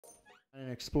An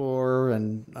explorer,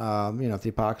 and you know, if the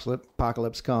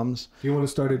apocalypse comes. Do you want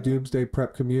to start a doomsday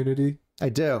prep community? I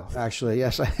do, actually.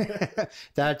 Yes,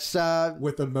 that's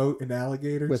with a moat and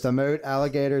alligators. With a moat,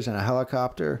 alligators, and a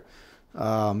helicopter. So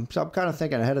I'm kind of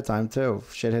thinking ahead of time too.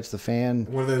 If shit hits the fan.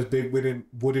 One of those big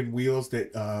wooden wheels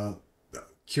that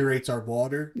curates our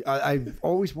water. I've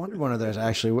always wanted one of those.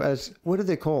 Actually, what are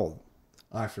they called?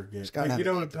 I forget. You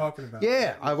know what I'm talking about.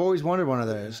 Yeah, I've always wanted one of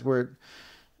those where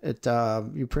it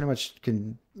you pretty much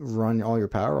can run all your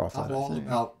power off that. I'm all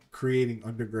about creating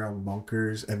underground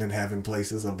bunkers and then having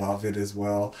places above it as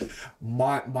well.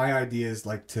 My idea is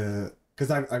like to, because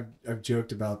I've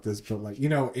joked about this, but like, you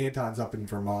know, Anton's up in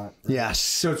Vermont. Right? Yes.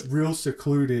 So it's real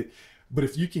secluded. But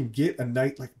if you can get a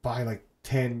night, like buy like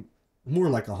 10, more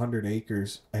like 100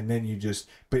 acres, and then you just,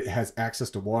 but it has access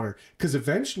to water. Because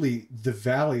eventually the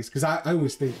valleys, because I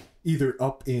always think either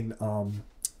up in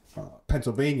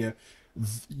Pennsylvania,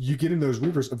 you get in those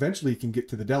rivers, eventually you can get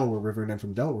to the Delaware River, and then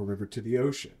from Delaware River to the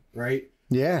ocean, right?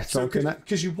 Yeah. So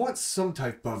because you want some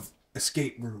type of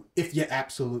escape route if you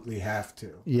absolutely have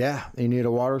to. Yeah, you need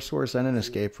a water source and an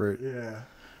escape route. Yeah.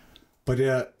 But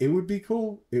it would be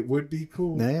cool. It would be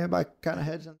cool. Yeah, my kind of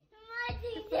heads in.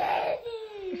 Daddy.